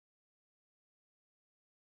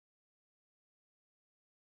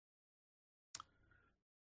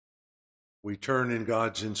We turn in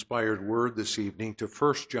God's inspired word this evening to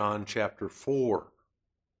 1 John chapter 4.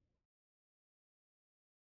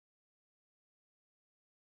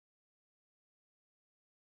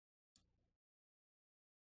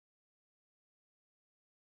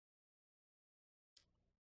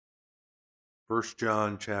 First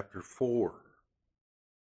John chapter 4.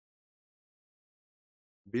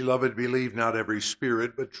 Beloved, believe not every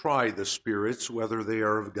spirit, but try the spirits, whether they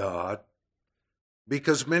are of God,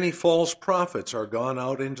 because many false prophets are gone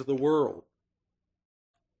out into the world.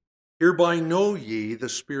 Hereby know ye the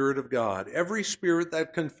Spirit of God. Every spirit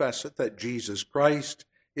that confesseth that Jesus Christ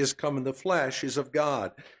is come in the flesh is of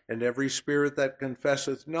God, and every spirit that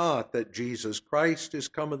confesseth not that Jesus Christ is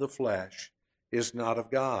come in the flesh is not of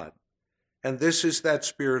God. And this is that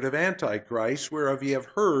spirit of Antichrist, whereof ye have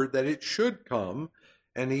heard that it should come,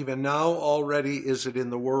 and even now already is it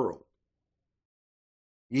in the world.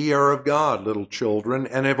 Ye are of God, little children,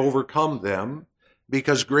 and have overcome them,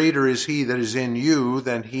 because greater is he that is in you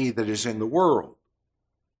than he that is in the world.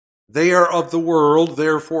 They are of the world,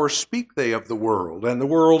 therefore speak they of the world, and the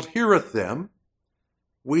world heareth them.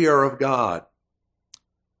 We are of God.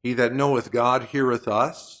 He that knoweth God heareth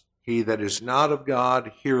us. He that is not of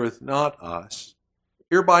God heareth not us.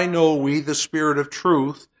 Hereby know we the spirit of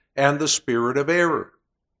truth and the spirit of error.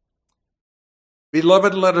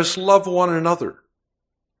 Beloved, let us love one another,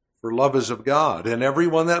 for love is of God, and every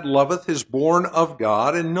one that loveth is born of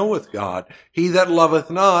God and knoweth God. He that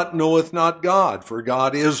loveth not knoweth not God, for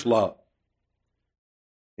God is love.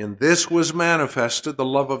 In this was manifested the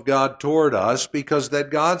love of God toward us, because that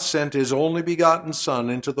God sent his only begotten Son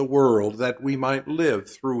into the world, that we might live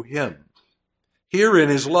through him. Herein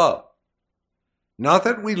is love, not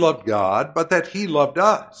that we loved God, but that he loved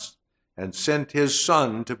us, and sent his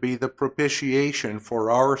Son to be the propitiation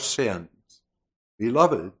for our sins.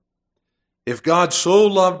 Beloved, if God so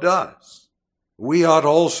loved us, we ought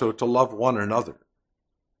also to love one another.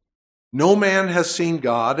 No man has seen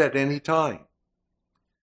God at any time.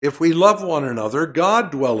 If we love one another, God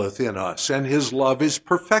dwelleth in us, and his love is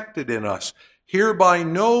perfected in us. Hereby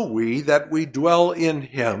know we that we dwell in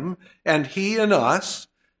him, and he in us,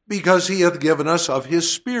 because he hath given us of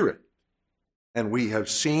his Spirit. And we have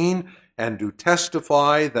seen and do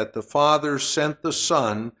testify that the Father sent the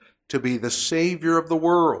Son to be the Savior of the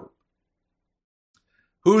world.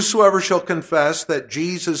 Whosoever shall confess that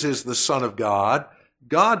Jesus is the Son of God,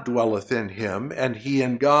 God dwelleth in him, and he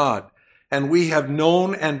in God. And we have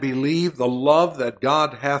known and believed the love that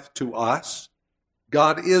God hath to us.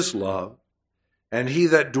 God is love, and he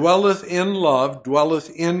that dwelleth in love dwelleth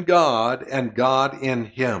in God, and God in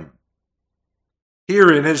him.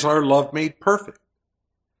 Herein is our love made perfect,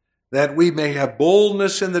 that we may have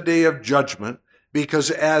boldness in the day of judgment,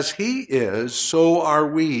 because as he is, so are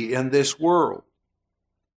we in this world.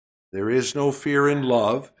 There is no fear in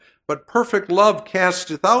love, but perfect love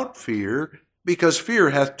casteth out fear, because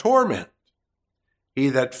fear hath torment. He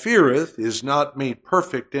that feareth is not made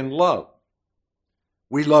perfect in love.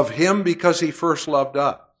 We love him because he first loved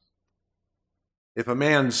us. If a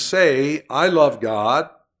man say, I love God,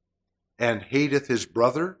 and hateth his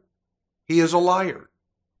brother, he is a liar.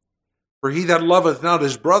 For he that loveth not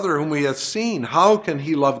his brother whom he hath seen, how can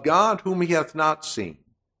he love God whom he hath not seen?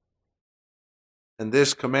 And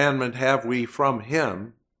this commandment have we from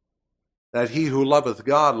him, that he who loveth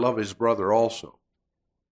God love his brother also.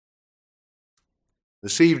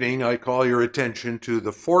 This evening, I call your attention to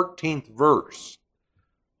the 14th verse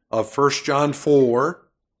of 1 John 4,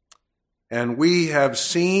 and we have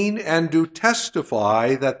seen and do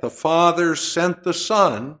testify that the Father sent the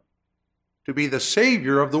Son to be the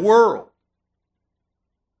Savior of the world.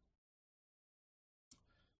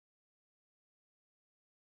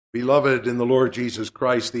 Beloved in the Lord Jesus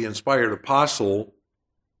Christ, the inspired apostle,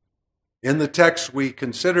 in the text we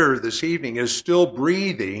consider this evening, is still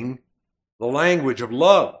breathing the language of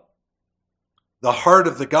love, the heart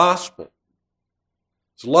of the gospel.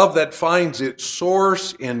 It's love that finds its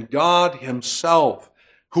source in God himself,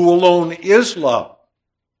 who alone is love.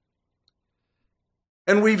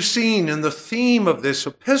 And we've seen in the theme of this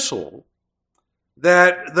epistle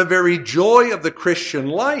that the very joy of the Christian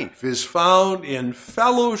life is found in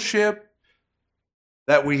fellowship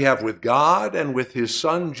that we have with God and with his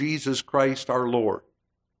Son, Jesus Christ our Lord.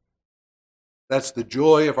 That's the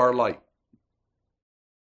joy of our life.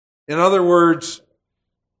 In other words,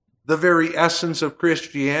 the very essence of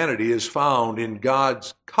Christianity is found in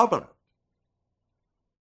God's covenant.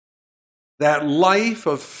 That life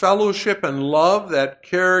of fellowship and love that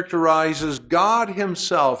characterizes God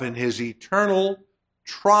himself in his eternal,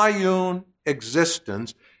 triune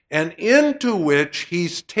existence, and into which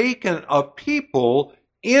he's taken a people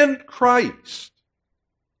in Christ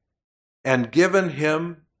and given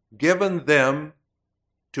them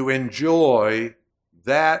to enjoy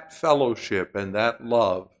that fellowship and that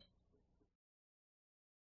love.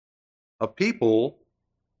 A people,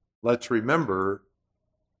 let's remember,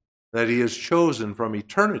 that he has chosen from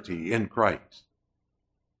eternity in Christ.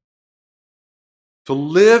 To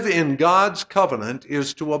live in God's covenant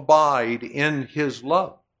is to abide in his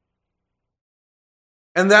love.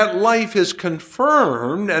 And that life is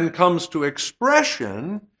confirmed and comes to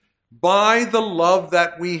expression by the love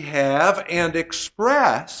that we have and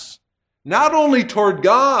express, not only toward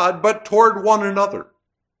God, but toward one another.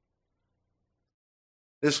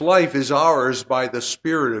 This life is ours by the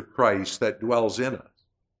Spirit of Christ that dwells in us.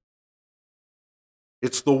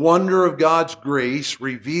 It's the wonder of God's grace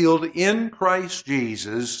revealed in Christ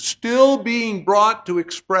Jesus, still being brought to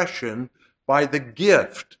expression by the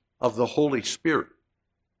gift of the Holy Spirit.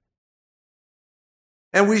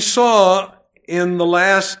 And we saw in the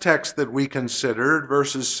last text that we considered,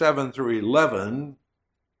 verses 7 through 11,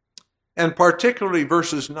 and particularly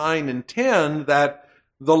verses 9 and 10, that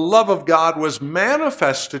the love of God was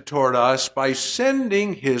manifested toward us by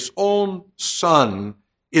sending his own Son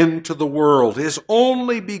into the world, his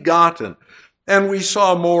only begotten. And we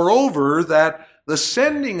saw, moreover, that the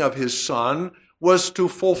sending of his Son was to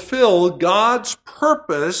fulfill God's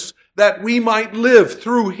purpose that we might live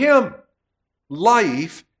through him.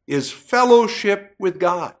 Life is fellowship with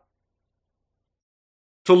God.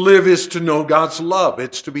 To live is to know God's love.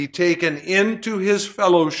 It's to be taken into his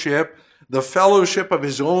fellowship, the fellowship of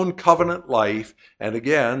his own covenant life. And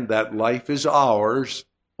again, that life is ours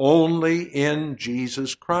only in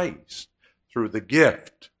Jesus Christ, through the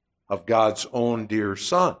gift of God's own dear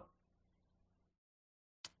Son.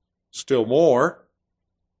 Still more,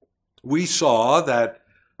 we saw that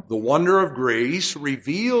the wonder of grace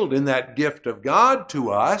revealed in that gift of God to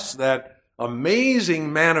us, that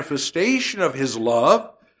amazing manifestation of his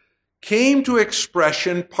love, came to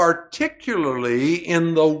expression particularly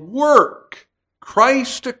in the work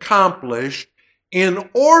Christ accomplished in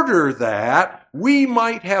order that we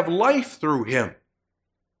might have life through him.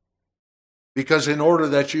 Because in order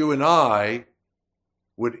that you and I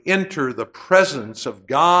would enter the presence of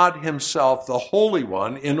God himself, the Holy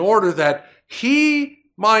One, in order that he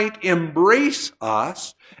might embrace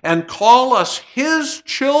us and call us his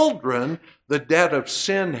children, the debt of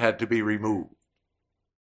sin had to be removed.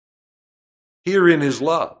 Herein is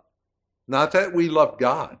love. Not that we loved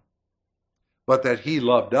God, but that he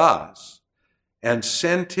loved us and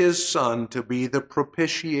sent his Son to be the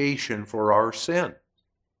propitiation for our sin.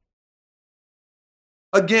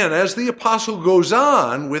 Again, as the apostle goes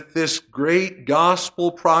on with this great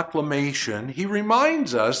gospel proclamation, he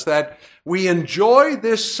reminds us that we enjoy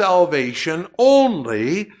this salvation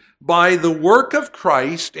only by the work of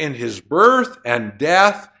Christ in his birth and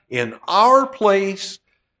death in our place,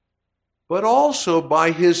 but also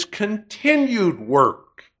by his continued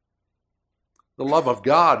work. The love of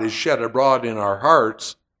God is shed abroad in our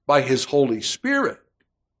hearts by his Holy Spirit.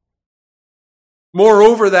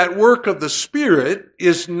 Moreover, that work of the Spirit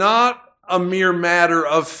is not a mere matter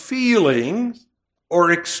of feelings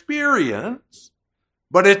or experience,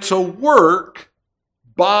 but it's a work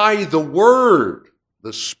by the Word.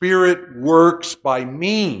 The Spirit works by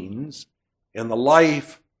means in the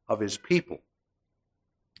life of his people.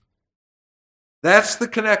 That's the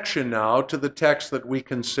connection now to the text that we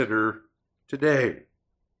consider today.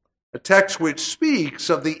 A text which speaks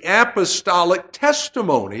of the apostolic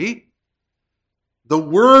testimony, the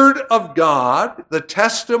Word of God, the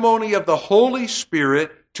testimony of the Holy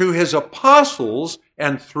Spirit to his apostles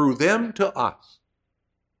and through them to us.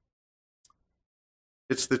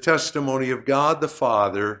 It's the testimony of God the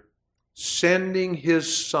Father sending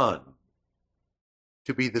his Son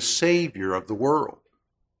to be the Savior of the world.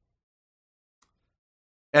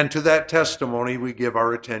 And to that testimony we give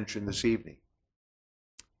our attention this evening.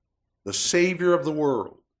 The Savior of the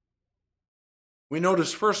world. We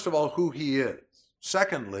notice, first of all, who he is.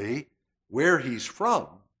 Secondly, where he's from.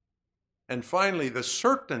 And finally, the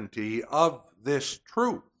certainty of this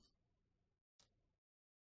truth.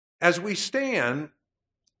 As we stand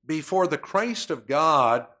before the Christ of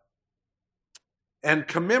God and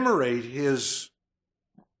commemorate his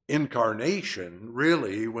incarnation,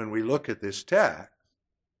 really, when we look at this text,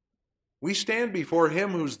 we stand before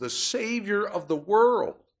him who's the Savior of the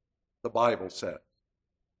world, the Bible says.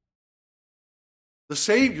 The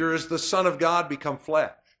Savior is the Son of God become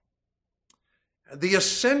flesh. The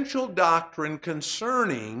essential doctrine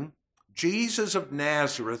concerning Jesus of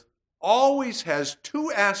Nazareth always has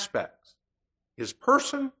two aspects: his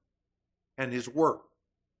person and his work.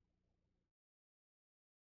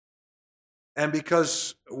 And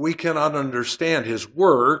because we cannot understand his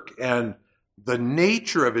work and the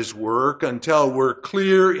nature of his work until we're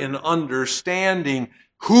clear in understanding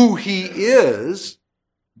who he is,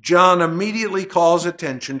 John immediately calls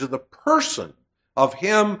attention to the person of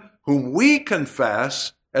him whom we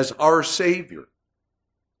confess as our Savior.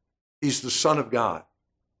 He's the Son of God.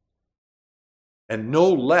 And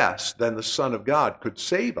no less than the Son of God could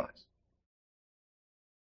save us.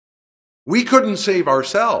 We couldn't save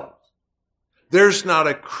ourselves. There's not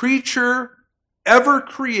a creature ever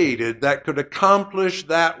created that could accomplish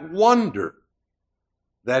that wonder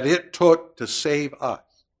that it took to save us.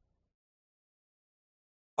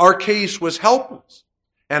 Our case was helpless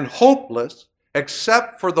and hopeless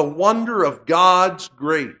except for the wonder of God's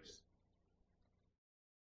grace.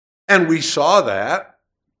 And we saw that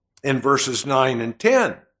in verses 9 and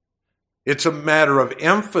 10. It's a matter of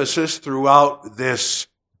emphasis throughout this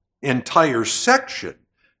entire section.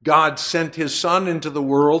 God sent his Son into the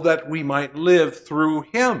world that we might live through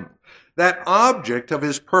him. That object of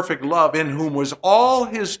his perfect love, in whom was all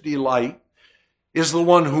his delight, is the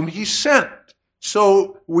one whom he sent.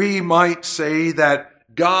 So we might say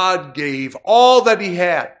that God gave all that he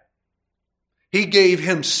had. He gave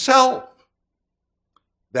himself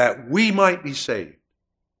that we might be saved.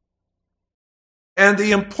 And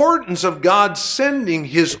the importance of God sending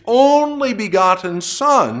his only begotten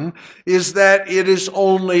Son is that it is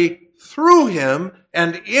only through him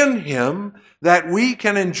and in him that we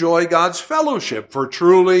can enjoy God's fellowship. For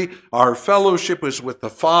truly our fellowship is with the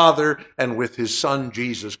Father and with his Son,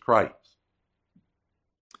 Jesus Christ.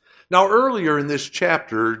 Now, earlier in this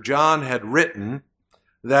chapter, John had written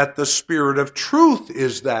that the Spirit of truth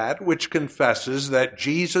is that which confesses that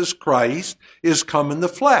Jesus Christ is come in the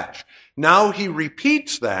flesh. Now he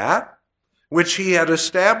repeats that, which he had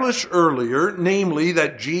established earlier, namely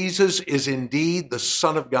that Jesus is indeed the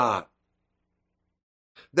Son of God.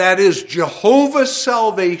 That is Jehovah's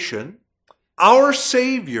salvation. Our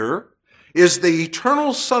Savior is the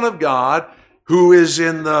eternal Son of God who is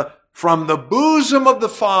from the bosom of the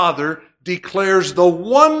Father, declares the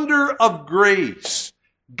wonder of grace,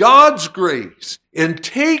 God's grace, in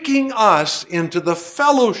taking us into the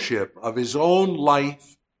fellowship of his own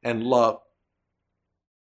life and love.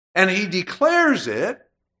 And he declares it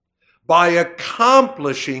by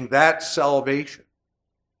accomplishing that salvation.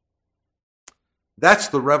 That's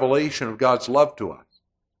the revelation of God's love to us.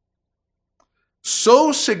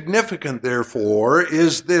 So significant, therefore,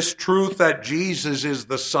 is this truth that Jesus is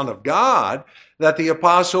the Son of God, that the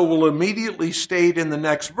apostle will immediately state in the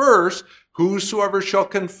next verse, whosoever shall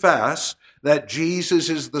confess that Jesus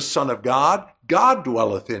is the Son of God, God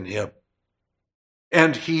dwelleth in him,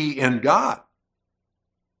 and he in God.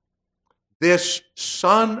 This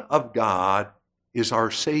Son of God is our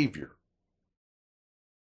Savior.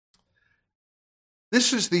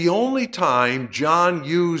 This is the only time John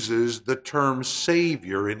uses the term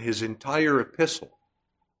Savior in his entire epistle.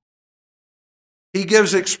 He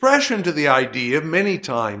gives expression to the idea many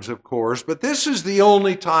times, of course, but this is the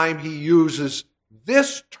only time he uses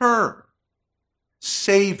this term,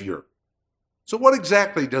 Savior. So what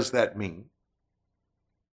exactly does that mean?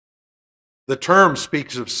 The term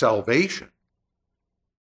speaks of salvation.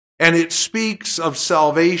 And it speaks of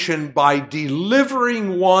salvation by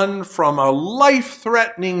delivering one from a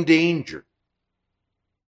life-threatening danger.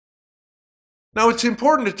 Now, it's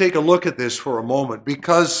important to take a look at this for a moment,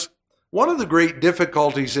 because one of the great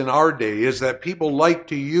difficulties in our day is that people like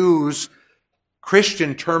to use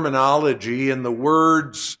Christian terminology and the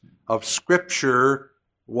words of Scripture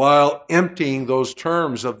while emptying those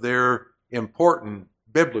terms of their important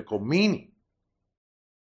biblical meaning.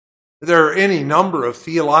 There are any number of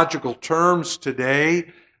theological terms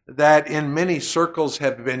today that in many circles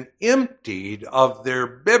have been emptied of their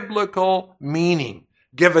biblical meaning,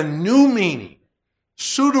 given new meaning,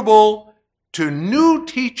 suitable to new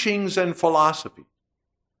teachings and philosophy.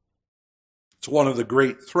 It's one of the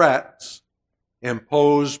great threats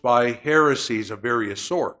imposed by heresies of various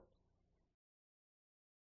sorts.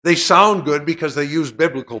 They sound good because they use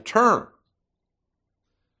biblical terms.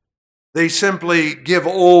 They simply give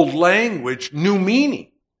old language new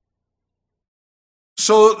meaning.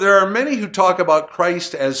 So there are many who talk about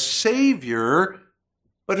Christ as Savior,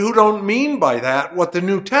 but who don't mean by that what the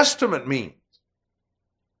New Testament means.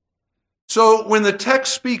 So when the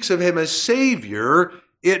text speaks of him as Savior,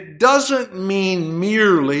 it doesn't mean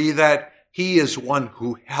merely that he is one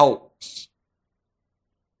who helps.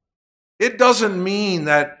 It doesn't mean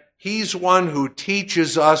that he's one who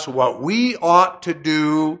teaches us what we ought to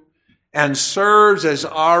do and serves as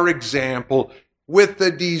our example with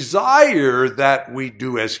the desire that we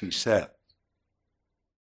do as he said.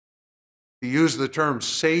 To use the term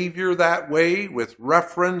Savior that way with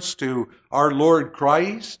reference to our Lord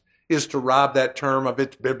Christ is to rob that term of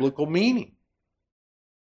its biblical meaning.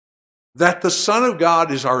 That the Son of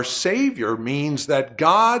God is our Savior means that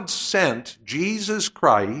God sent Jesus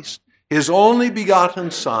Christ, His only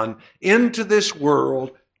begotten Son, into this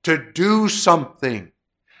world to do something,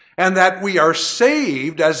 and that we are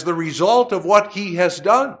saved as the result of what He has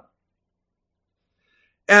done.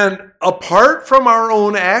 And apart from our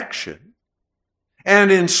own action,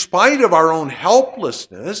 and in spite of our own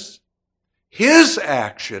helplessness, His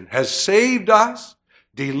action has saved us,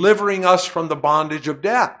 delivering us from the bondage of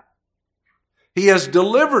death. He has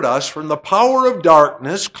delivered us from the power of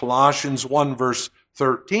darkness, Colossians 1 verse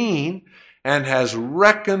 13, and has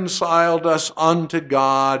reconciled us unto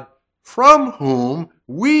God, from whom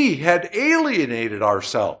we had alienated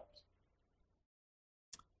ourselves.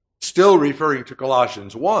 Still referring to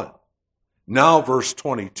Colossians 1. Now verse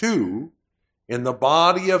 22, in the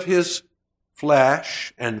body of His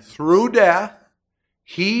flesh and through death,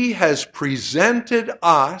 He has presented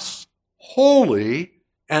us holy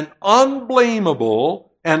and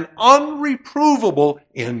unblameable and unreprovable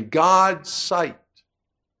in God's sight.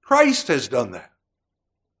 Christ has done that.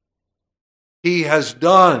 He has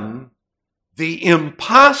done the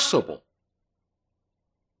impossible.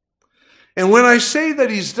 And when I say that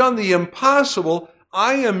He's done the impossible,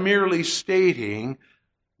 I am merely stating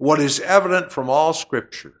what is evident from all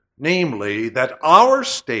Scripture, namely that our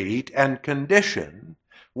state and condition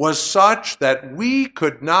was such that we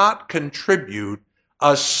could not contribute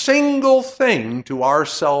a single thing to our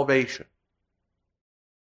salvation.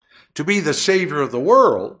 To be the Savior of the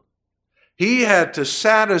world, He had to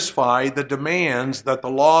satisfy the demands that the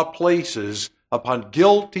law places upon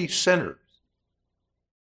guilty sinners.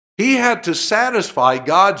 He had to satisfy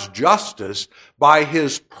God's justice by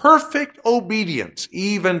His perfect obedience,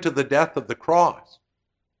 even to the death of the cross.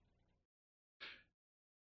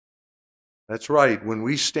 That's right. When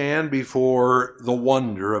we stand before the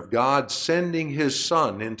wonder of God sending His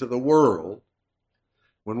Son into the world,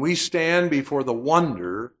 when we stand before the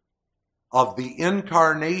wonder of the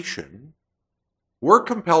incarnation, we're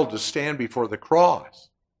compelled to stand before the cross.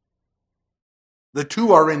 The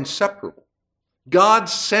two are inseparable. God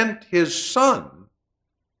sent His Son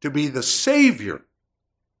to be the Savior,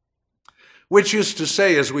 which is to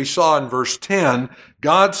say, as we saw in verse 10,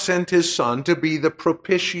 God sent His Son to be the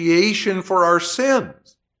propitiation for our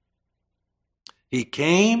sins. He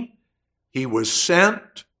came, He was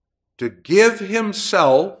sent to give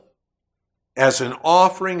Himself as an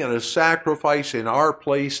offering and a sacrifice in our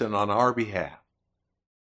place and on our behalf.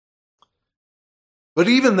 But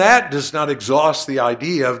even that does not exhaust the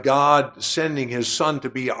idea of God sending His Son to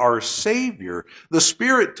be our Savior. The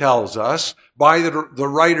Spirit tells us, by the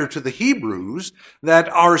writer to the Hebrews, that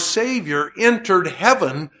our Savior entered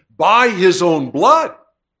heaven by His own blood.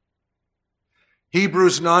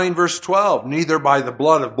 Hebrews 9 verse 12, neither by the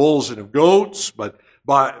blood of bulls and of goats, but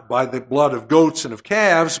by the blood of goats and of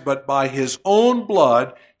calves, but by His own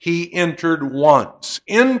blood He entered once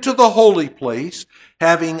into the holy place,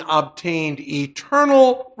 having obtained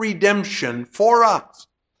eternal redemption for us.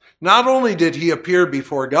 Not only did He appear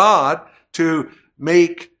before God to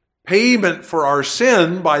make payment for our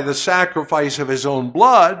sin by the sacrifice of His own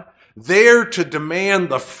blood, there to demand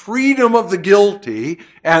the freedom of the guilty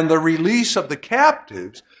and the release of the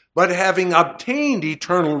captives, but having obtained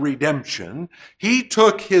eternal redemption, He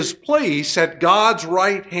took His place at God's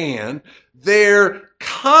right hand, there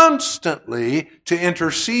constantly to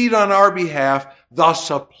intercede on our behalf, thus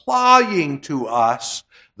applying to us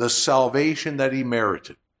the salvation that He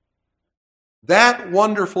merited. That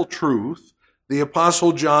wonderful truth the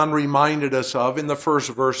Apostle John reminded us of in the first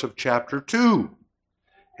verse of chapter 2.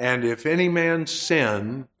 And if any man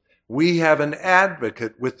sin, we have an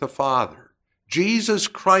advocate with the Father, Jesus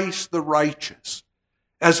Christ the righteous.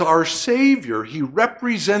 As our Savior, He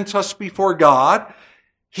represents us before God.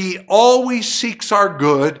 He always seeks our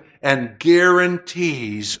good and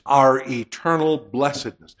guarantees our eternal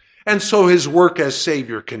blessedness. And so His work as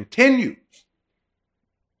Savior continues.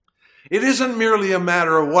 It isn't merely a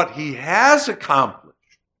matter of what He has accomplished.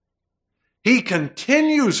 He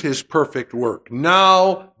continues His perfect work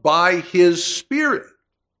now by His Spirit.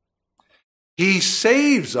 He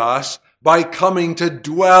saves us by coming to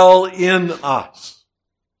dwell in us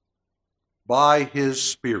by His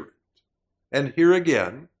Spirit. And here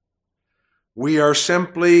again, we are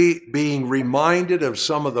simply being reminded of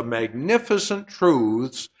some of the magnificent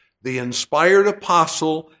truths the inspired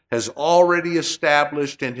apostle has already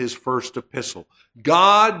established in his first epistle.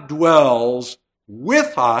 God dwells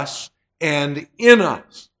with us and in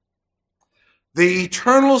us. The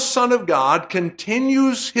eternal Son of God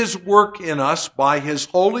continues his work in us by his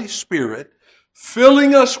Holy Spirit,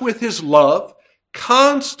 filling us with his love,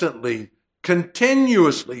 constantly,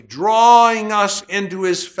 continuously drawing us into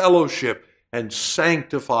his fellowship and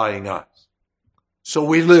sanctifying us. So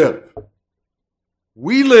we live.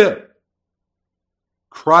 We live.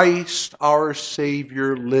 Christ our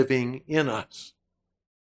Savior living in us.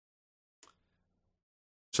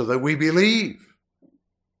 So that we believe,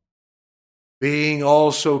 being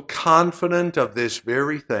also confident of this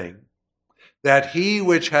very thing, that he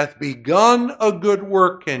which hath begun a good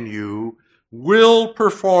work in you will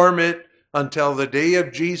perform it until the day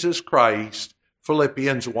of Jesus Christ,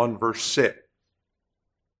 Philippians 1 verse 6.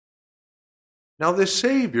 Now the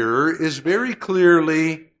Savior is very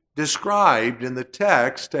clearly described in the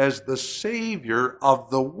text as the Savior of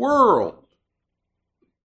the world.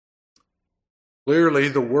 Clearly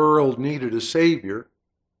the world needed a Savior,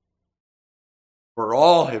 for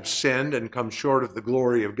all have sinned and come short of the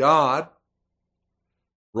glory of God.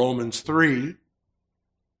 Romans 3.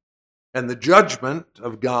 And the judgment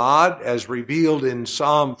of God, as revealed in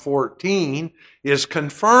Psalm 14, is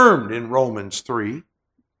confirmed in Romans 3.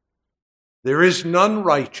 There is none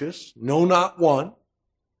righteous, no, not one.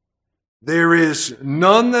 There is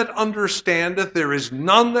none that understandeth, there is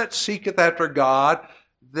none that seeketh after God.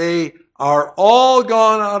 They are all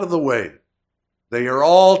gone out of the way. They are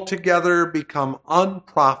altogether become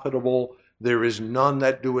unprofitable. There is none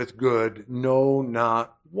that doeth good, no,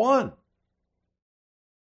 not one.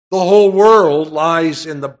 The whole world lies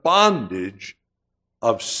in the bondage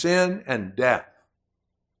of sin and death.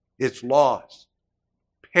 It's lost,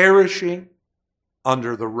 perishing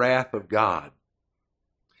under the wrath of God.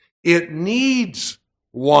 It needs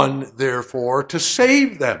one, therefore, to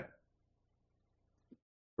save them.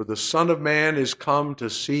 For the Son of Man is come to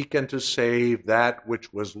seek and to save that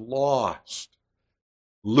which was lost.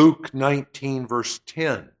 Luke 19, verse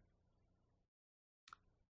 10.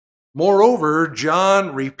 Moreover,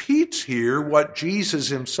 John repeats here what Jesus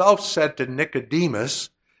himself said to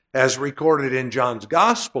Nicodemus, as recorded in John's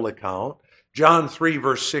Gospel account. John 3,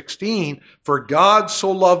 verse 16, For God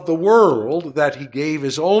so loved the world that he gave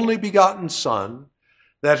his only begotten Son,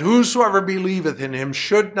 that whosoever believeth in him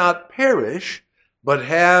should not perish, but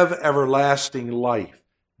have everlasting life.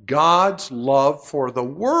 God's love for the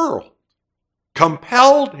world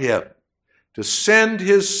compelled him to send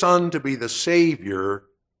his Son to be the Savior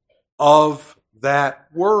of that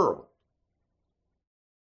world.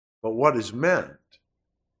 But what is meant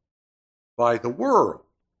by the world?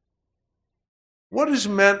 What is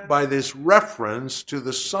meant by this reference to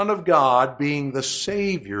the Son of God being the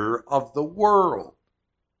Savior of the world?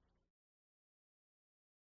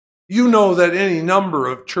 You know that any number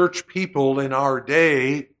of church people in our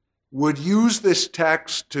day would use this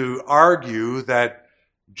text to argue that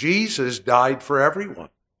Jesus died for everyone.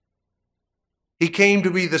 He came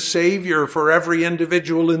to be the Savior for every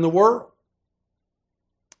individual in the world.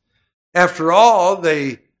 After all,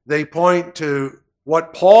 they point to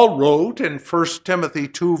what Paul wrote in 1 Timothy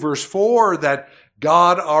 2, verse 4, that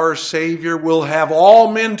God our Savior will have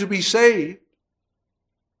all men to be saved.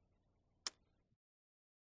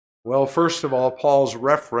 Well, first of all, Paul's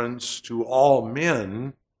reference to all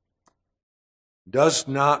men does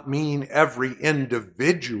not mean every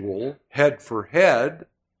individual head for head,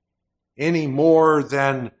 any more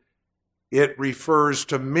than it refers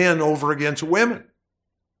to men over against women.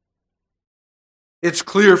 It's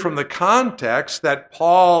clear from the context that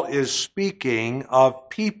Paul is speaking of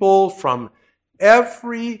people from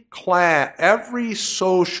every class, every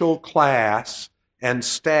social class and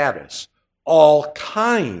status, all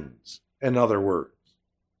kinds, in other words.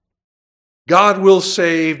 God will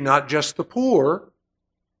save not just the poor,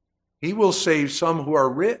 he will save some who are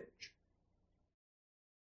rich.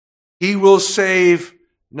 He will save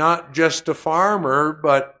not just a farmer,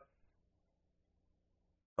 but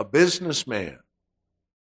a businessman,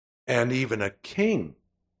 and even a king,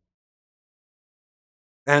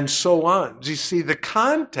 and so on. You see, the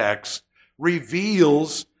context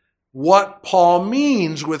reveals what Paul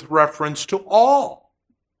means with reference to all.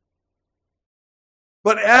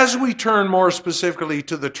 But as we turn more specifically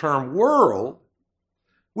to the term world,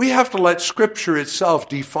 we have to let Scripture itself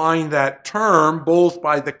define that term both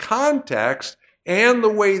by the context and the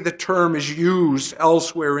way the term is used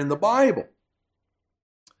elsewhere in the Bible.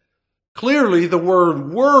 Clearly, the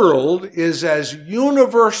word world is as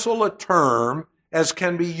universal a term as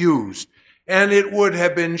can be used, and it would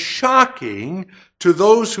have been shocking to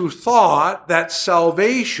those who thought that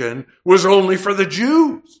salvation was only for the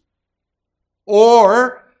Jews,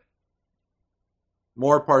 or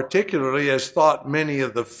more particularly, as thought many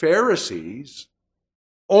of the Pharisees,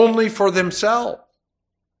 only for themselves.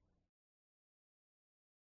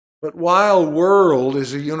 But while world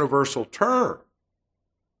is a universal term,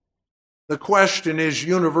 the question is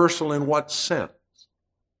universal in what sense?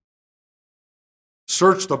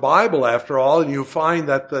 Search the Bible, after all, and you find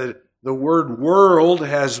that the word world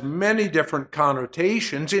has many different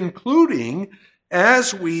connotations, including,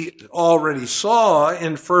 as we already saw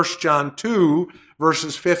in 1 John 2,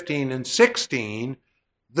 verses 15 and 16,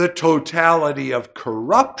 the totality of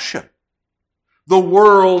corruption. The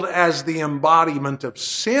world as the embodiment of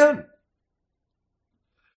sin.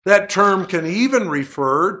 That term can even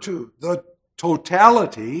refer to the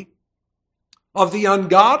totality of the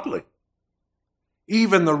ungodly,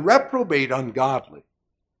 even the reprobate ungodly,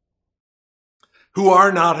 who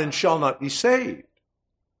are not and shall not be saved.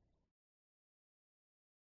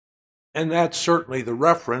 And that's certainly the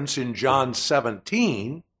reference in John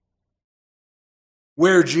 17,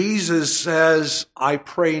 where Jesus says, I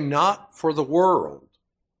pray not for the world,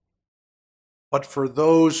 but for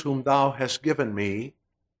those whom thou hast given me,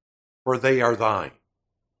 for they are thine.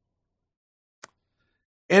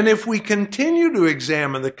 And if we continue to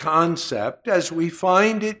examine the concept as we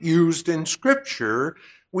find it used in Scripture,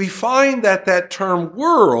 we find that that term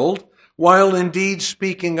world, while indeed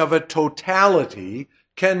speaking of a totality,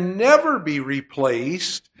 can never be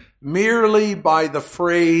replaced merely by the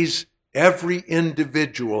phrase every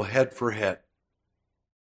individual head for head.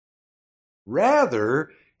 Rather,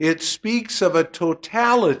 it speaks of a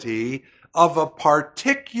totality of a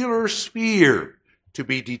particular sphere to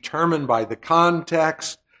be determined by the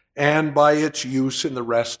context and by its use in the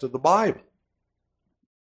rest of the Bible.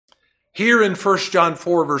 Here in 1 John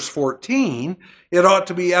 4, verse 14, it ought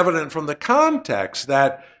to be evident from the context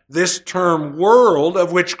that this term world,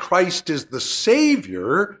 of which Christ is the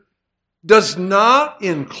Savior, does not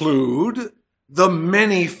include the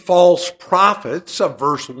many false prophets of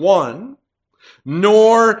verse 1,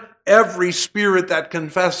 nor every spirit that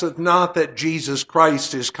confesseth not that Jesus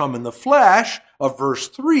Christ is come in the flesh of verse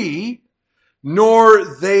 3, nor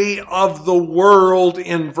they of the world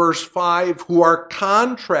in verse 5 who are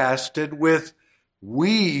contrasted with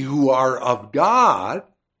we who are of God.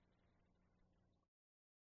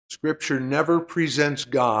 Scripture never presents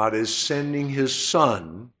God as sending his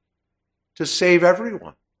Son to save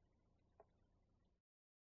everyone.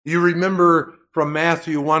 You remember from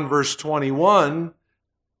Matthew 1 verse 21,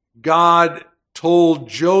 God told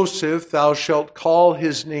Joseph, thou shalt call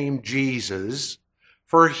his name Jesus,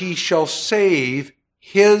 for he shall save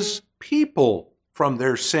his people from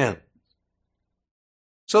their sins.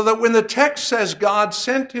 So that when the text says God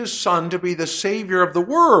sent his Son to be the Savior of the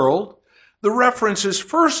world, the reference is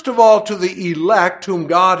first of all to the elect whom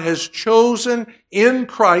God has chosen in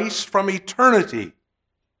Christ from eternity.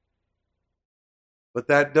 But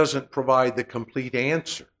that doesn't provide the complete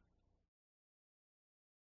answer.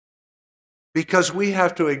 Because we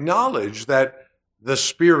have to acknowledge that the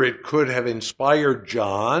Spirit could have inspired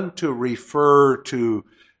John to refer to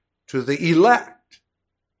the elect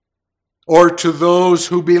or to those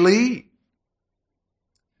who believe.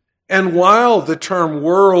 And while the term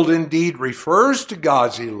world indeed refers to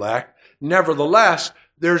God's elect, nevertheless,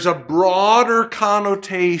 there's a broader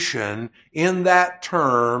connotation in that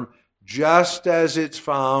term, just as it's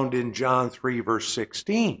found in John 3, verse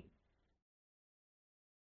 16.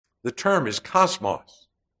 The term is cosmos,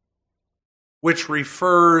 which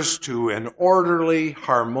refers to an orderly,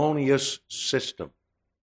 harmonious system,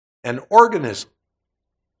 an organism.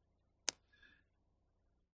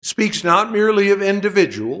 Speaks not merely of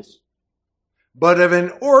individuals, but of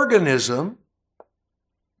an organism,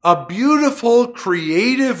 a beautiful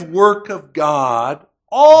creative work of God,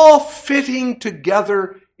 all fitting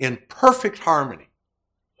together in perfect harmony.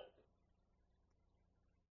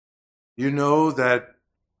 You know that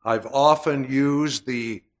I've often used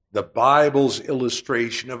the Bible's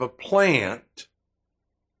illustration of a plant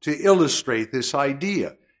to illustrate this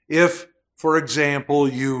idea. If, for example,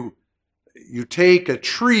 you take a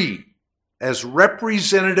tree as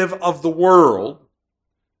representative of the world,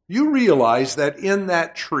 you realize that in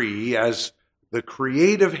that tree, as the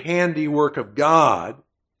creative handiwork of God,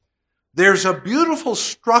 there's a beautiful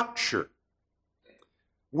structure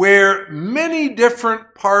where many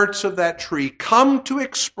different parts of that tree come to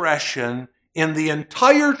expression in the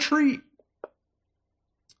entire tree.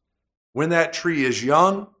 When that tree is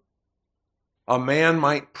young, a man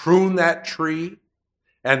might prune that tree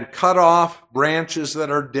and cut off branches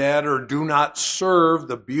that are dead or do not serve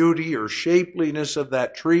the beauty or shapeliness of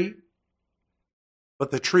that tree,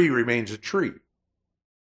 but the tree remains a tree.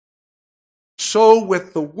 So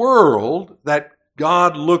with the world that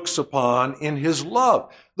God looks upon in his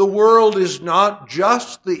love. The world is not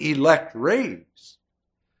just the elect race,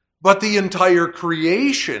 but the entire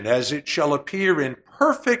creation as it shall appear in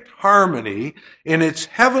perfect harmony in its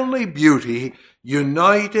heavenly beauty,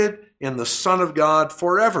 united in the Son of God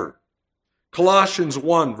forever. Colossians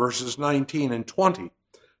 1, verses 19 and 20.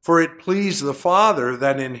 For it pleased the Father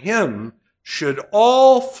that in him should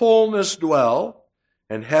all fullness dwell,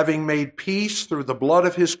 and having made peace through the blood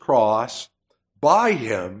of his cross, by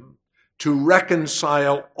him to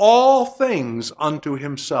reconcile all things unto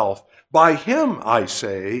himself. By him, I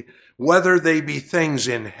say, whether they be things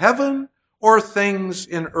in heaven or things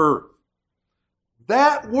in earth.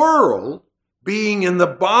 That world, being in the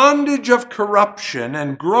bondage of corruption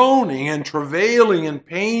and groaning and travailing in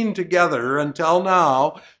pain together until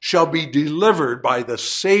now, shall be delivered by the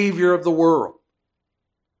Savior of the world.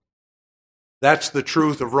 That's the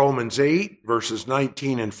truth of Romans 8, verses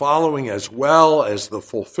 19 and following, as well as the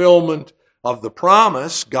fulfillment of the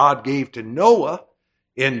promise God gave to Noah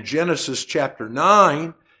in Genesis chapter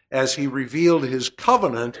 9, as he revealed his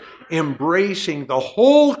covenant embracing the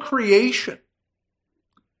whole creation.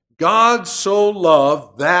 God so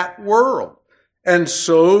loved that world. And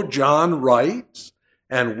so John writes,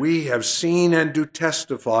 and we have seen and do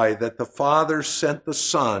testify that the Father sent the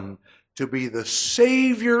Son to be the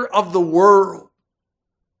Savior of the world.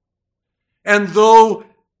 And though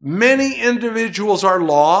many individuals are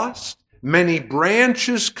lost, many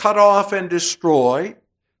branches cut off and destroyed,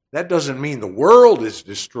 that doesn't mean the world is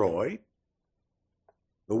destroyed.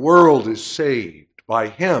 The world is saved by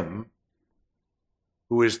him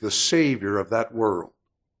who is the Savior of that world.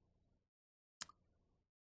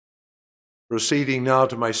 Proceeding now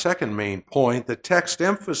to my second main point, the text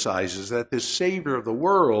emphasizes that this Savior of the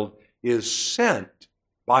world is sent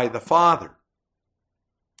by the Father.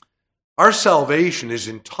 Our salvation is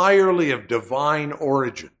entirely of divine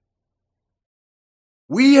origin.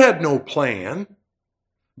 We had no plan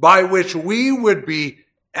by which we would be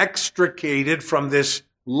extricated from this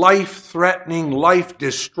life-threatening,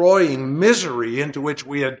 life-destroying misery into which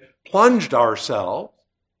we had plunged ourselves.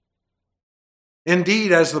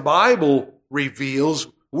 Indeed, as the Bible reveals,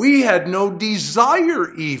 we had no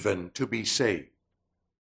desire even to be saved.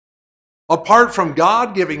 Apart from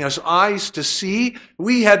God giving us eyes to see,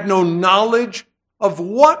 we had no knowledge of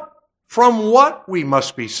from what we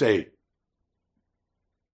must be saved.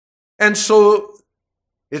 And so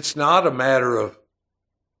it's not a matter of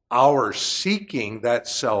our seeking that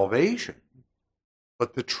salvation,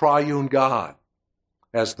 but the triune God,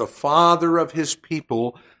 as the Father of his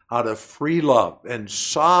people, out of free love and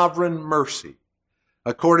sovereign mercy,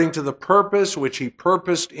 according to the purpose which he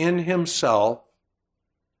purposed in himself,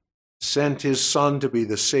 sent his Son to be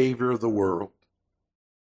the Savior of the world.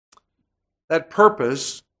 That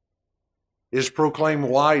purpose is proclaimed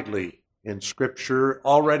widely in Scripture,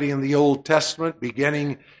 already in the Old Testament,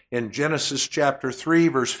 beginning in Genesis chapter 3,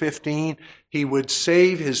 verse 15. He would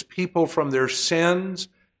save his people from their sins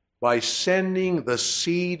by sending the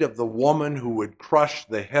seed of the woman who would crush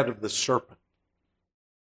the head of the serpent.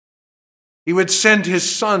 He would send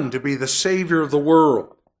his Son to be the Savior of the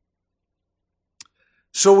world.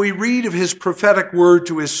 So we read of his prophetic word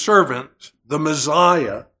to his servant, the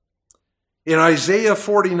Messiah, in Isaiah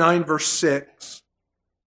 49, verse 6.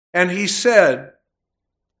 And he said,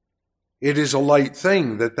 "It is a light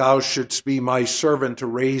thing that thou shouldst be my servant to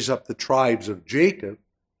raise up the tribes of Jacob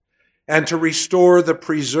and to restore the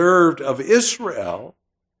preserved of Israel.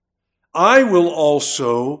 I will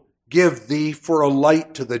also give thee for a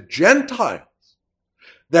light to the Gentiles,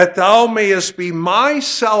 that thou mayest be my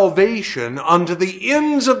salvation unto the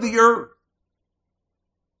ends of the earth."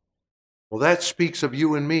 Well, that speaks of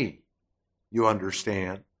you and me, you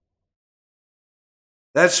understand.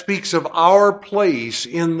 That speaks of our place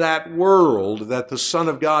in that world that the Son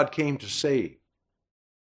of God came to save.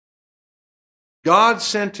 God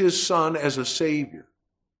sent his Son as a Savior,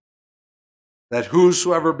 that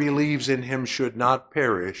whosoever believes in him should not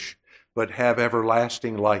perish, but have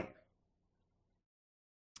everlasting life.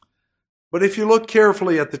 But if you look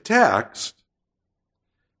carefully at the text,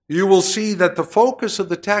 you will see that the focus of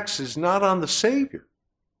the text is not on the Savior.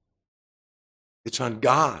 It's on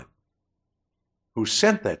God, who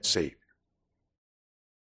sent that Savior.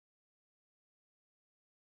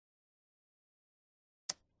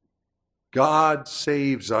 God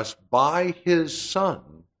saves us by his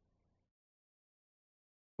Son.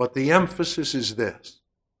 But the emphasis is this: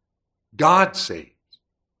 God saves.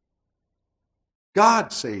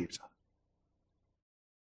 God saves us.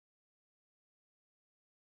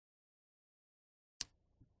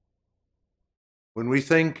 When we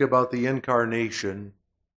think about the incarnation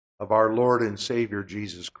of our Lord and Savior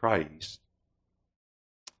Jesus Christ,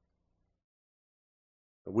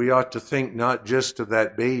 we ought to think not just of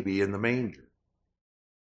that baby in the manger.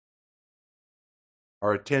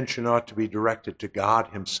 Our attention ought to be directed to God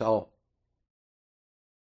Himself.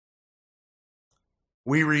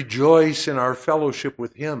 We rejoice in our fellowship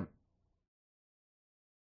with Him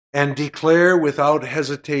and declare without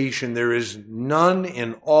hesitation there is none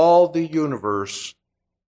in all the universe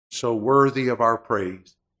so worthy of our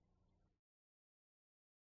praise.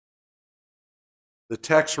 The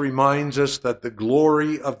text reminds us that the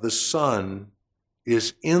glory of the Son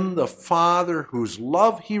is in the Father whose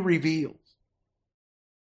love He reveals.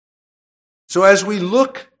 So as we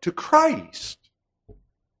look to Christ,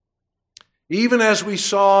 even as we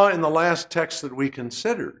saw in the last text that we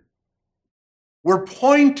considered, we're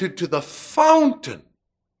pointed to the fountain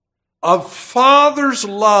of Father's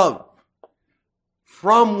love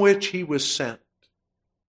from which He was sent,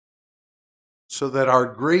 so that our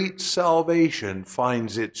great salvation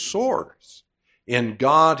finds its source in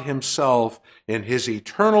God Himself, in His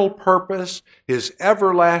eternal purpose, His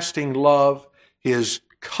everlasting love, His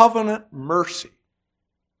covenant mercy.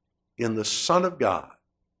 In the Son of God,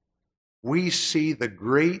 we see the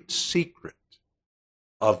great secret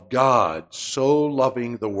of God so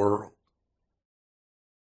loving the world.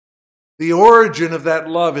 The origin of that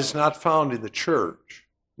love is not found in the church,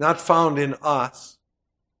 not found in us.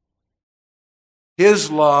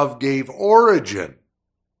 His love gave origin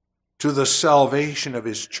to the salvation of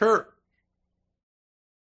His church.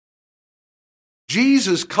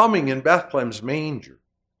 Jesus coming in Bethlehem's manger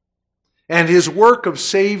and His work of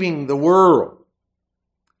saving the world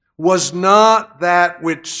was not that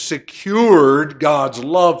which secured God's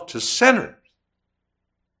love to sinners.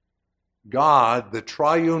 God, the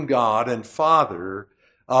triune God and Father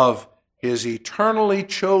of His eternally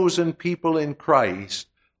chosen people in Christ,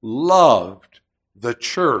 loved the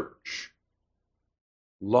church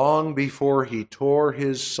long before He tore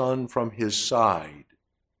His Son from His side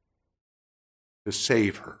to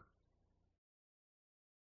save her.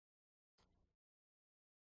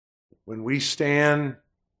 When we stand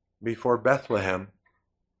before Bethlehem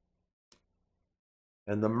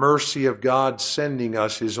and the mercy of God sending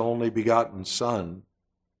us His only begotten Son,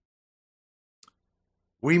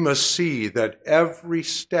 we must see that every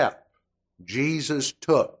step Jesus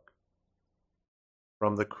took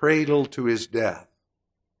from the cradle to His death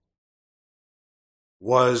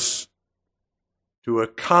was to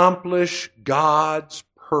accomplish God's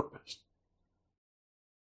purpose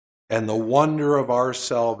and the wonder of our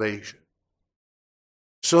salvation,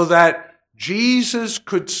 so that Jesus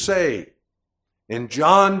could say in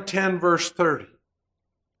John 10 verse 30,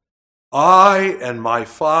 I and my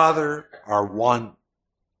Father are one.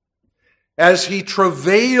 As He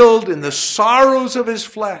travailed in the sorrows of His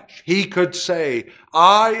flesh, He could say,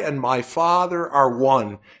 I and my Father are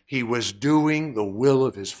one. He was doing the will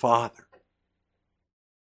of His Father.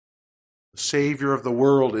 The Savior of the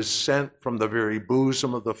world is sent from the very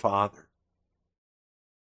bosom of the Father.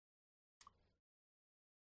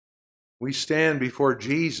 We stand before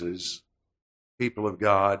Jesus, people of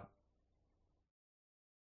God,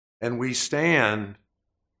 and we stand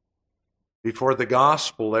before the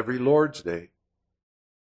gospel every Lord's Day.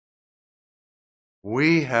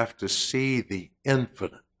 We have to see the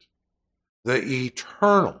infinite, the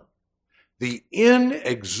eternal, the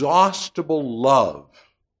inexhaustible love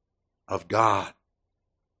of God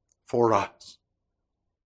for us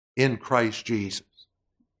in Christ Jesus.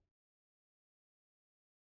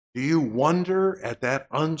 Do you wonder at that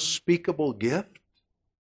unspeakable gift?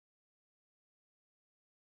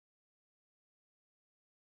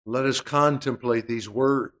 Let us contemplate these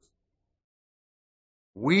words.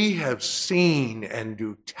 We have seen and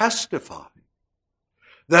do testify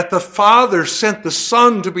that the Father sent the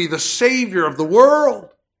Son to be the Savior of the world.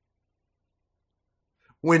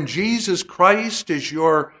 When Jesus Christ is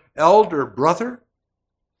your elder brother,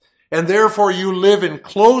 and therefore you live in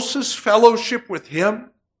closest fellowship with Him,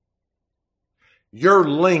 you're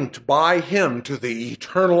linked by Him to the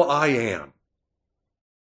eternal I Am.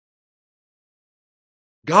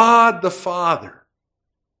 God the Father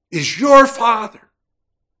is your Father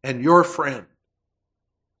and your friend.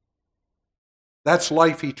 That's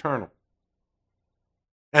life eternal.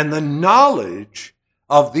 And the knowledge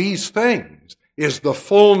of these things is the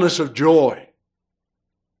fullness of joy.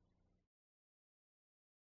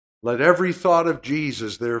 Let every thought of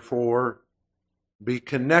Jesus, therefore, be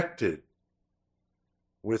connected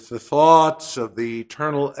with the thoughts of the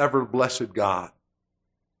eternal, ever-blessed God.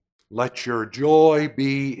 Let your joy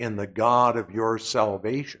be in the God of your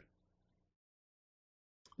salvation.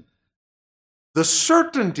 The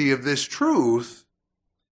certainty of this truth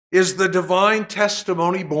is the divine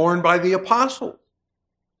testimony borne by the apostles.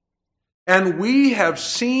 And we have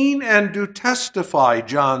seen and do testify,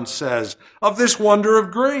 John says, of this wonder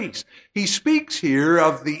of grace. He speaks here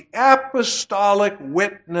of the apostolic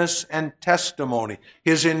witness and testimony,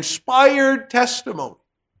 his inspired testimony.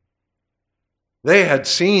 They had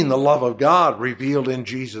seen the love of God revealed in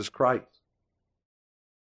Jesus Christ.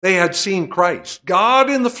 They had seen Christ, God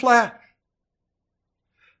in the flesh.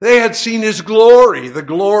 They had seen his glory. The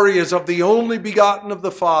glory is of the only begotten of the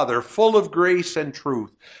Father, full of grace and truth.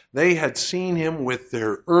 They had seen him with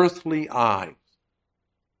their earthly eyes.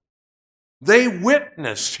 They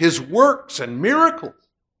witnessed his works and miracles.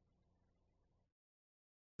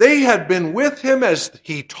 They had been with him as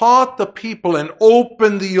he taught the people and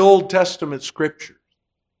opened the Old Testament scriptures.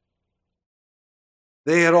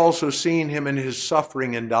 They had also seen him in his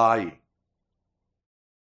suffering and dying,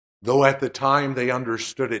 though at the time they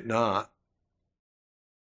understood it not.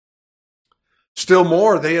 Still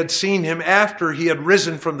more, they had seen him after he had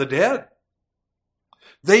risen from the dead.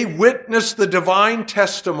 They witnessed the divine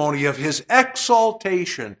testimony of his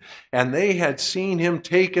exaltation, and they had seen him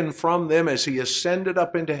taken from them as he ascended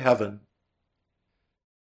up into heaven,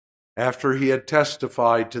 after he had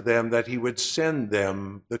testified to them that he would send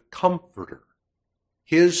them the Comforter,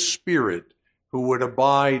 his Spirit, who would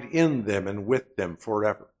abide in them and with them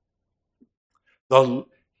forever.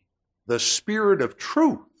 The Spirit of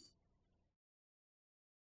truth.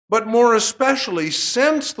 But more especially,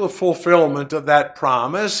 since the fulfillment of that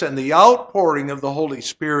promise and the outpouring of the Holy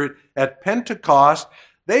Spirit at Pentecost,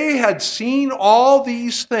 they had seen all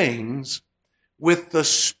these things with the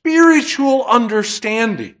spiritual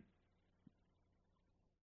understanding.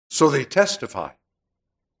 So they testify.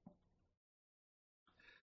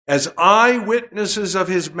 As eyewitnesses of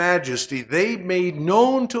his majesty, they made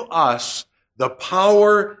known to us the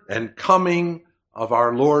power and coming of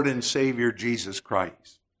our Lord and Savior Jesus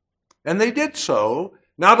Christ. And they did so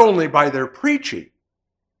not only by their preaching,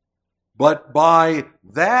 but by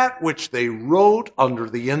that which they wrote under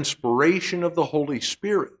the inspiration of the Holy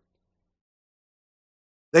Spirit.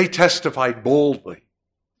 They testified boldly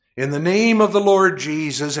in the name of the Lord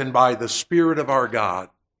Jesus and by the Spirit of our God.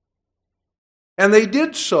 And they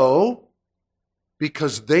did so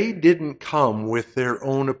because they didn't come with their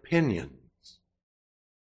own opinions.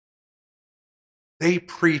 They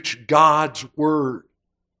preached God's word.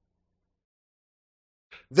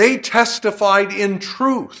 They testified in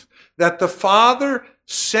truth that the Father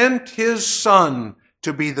sent his Son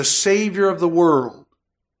to be the Savior of the world.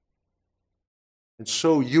 And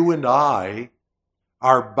so you and I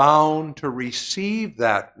are bound to receive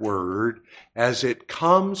that word as it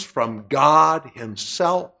comes from God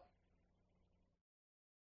himself.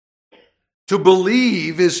 To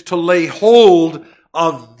believe is to lay hold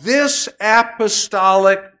of this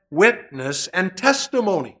apostolic witness and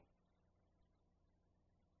testimony.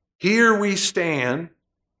 Here we stand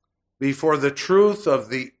before the truth of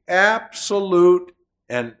the absolute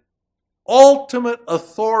and ultimate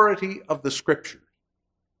authority of the Scriptures.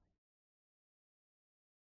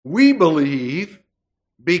 We believe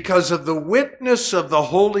because of the witness of the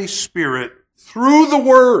Holy Spirit through the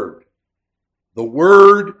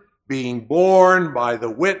Word being borne by the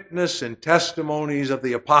witness and testimonies of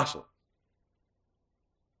the apostles.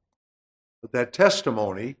 But that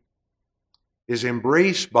testimony is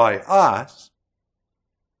embraced by us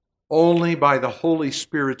only by the Holy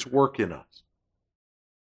Spirit's work in us.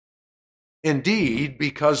 Indeed,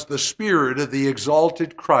 because the Spirit of the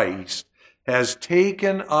exalted Christ has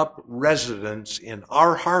taken up residence in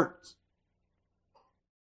our hearts.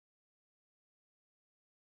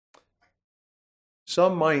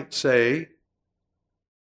 Some might say,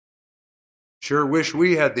 sure wish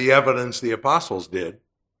we had the evidence the apostles did.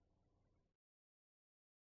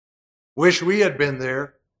 Wish we had been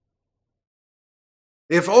there.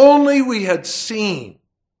 If only we had seen,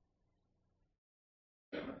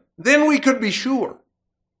 then we could be sure.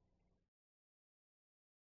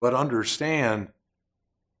 But understand,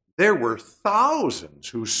 there were thousands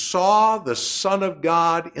who saw the Son of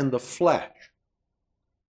God in the flesh,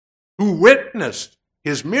 who witnessed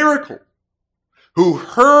his miracle, who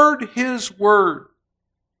heard his word,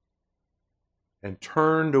 and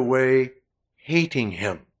turned away hating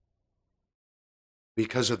him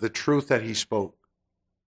because of the truth that he spoke.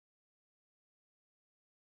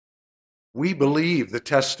 We believe the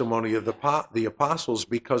testimony of the apostles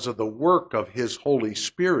because of the work of his Holy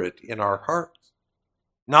Spirit in our hearts,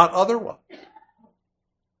 not otherwise.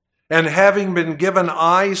 And having been given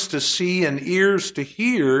eyes to see and ears to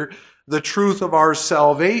hear, the truth of our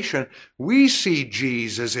salvation, we see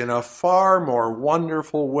Jesus in a far more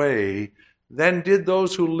wonderful way than did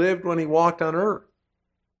those who lived when he walked on earth.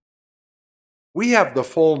 We have the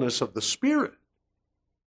fullness of the Spirit.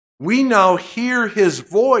 We now hear his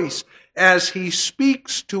voice as he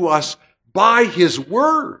speaks to us by his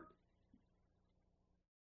word.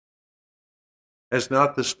 Has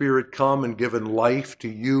not the Spirit come and given life to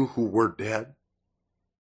you who were dead?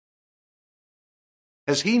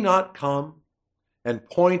 Has he not come and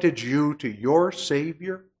pointed you to your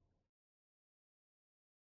Savior?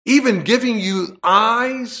 Even giving you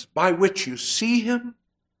eyes by which you see him?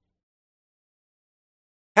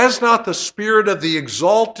 Has not the Spirit of the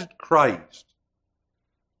exalted Christ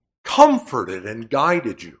comforted and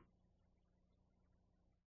guided you?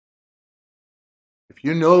 If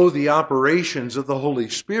you know the operations of the Holy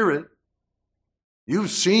Spirit, you've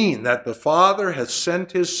seen that the Father has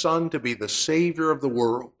sent his Son to be the Savior of the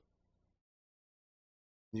world.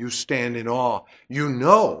 You stand in awe. You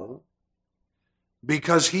know,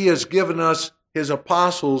 because he has given us his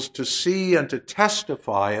apostles to see and to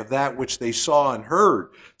testify of that which they saw and heard.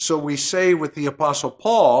 So we say with the Apostle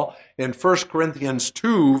Paul in 1 Corinthians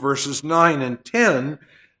 2, verses 9 and 10,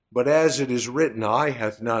 "But as it is written, eye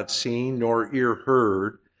hath not seen, nor ear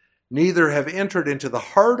heard, neither have entered into the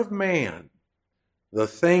heart of man the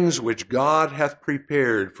things which God hath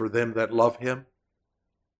prepared for them that love him.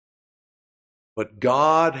 But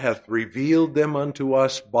God hath revealed them unto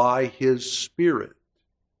us by his Spirit.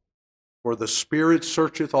 For the Spirit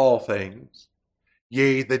searcheth all things,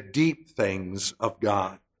 yea, the deep things of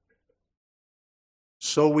God."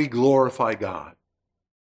 So we glorify God.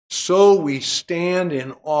 So we stand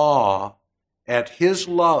in awe at his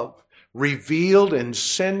love, revealed in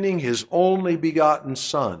sending his only begotten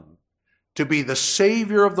Son to be the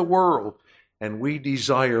Savior of the world. And we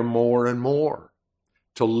desire more and more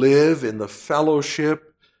to live in the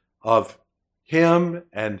fellowship of him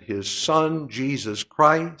and his Son, Jesus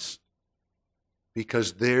Christ,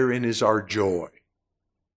 because therein is our joy,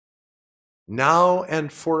 now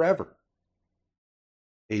and forever.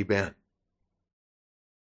 Amen.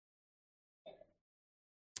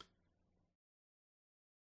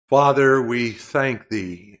 Father, we thank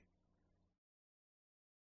thee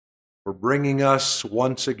for bringing us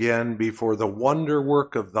once again before the wonder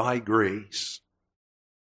work of thy grace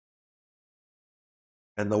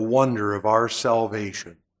and the wonder of our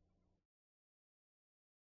salvation.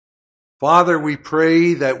 Father, we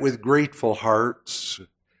pray that with grateful hearts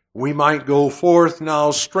we might go forth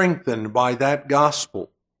now strengthened by that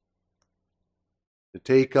gospel to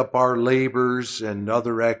take up our labors and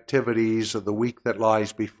other activities of the week that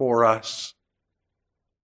lies before us,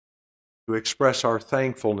 to express our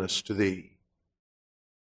thankfulness to thee,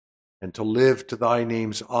 and to live to thy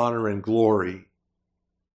name's honor and glory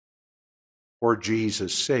for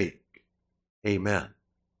Jesus' sake. Amen.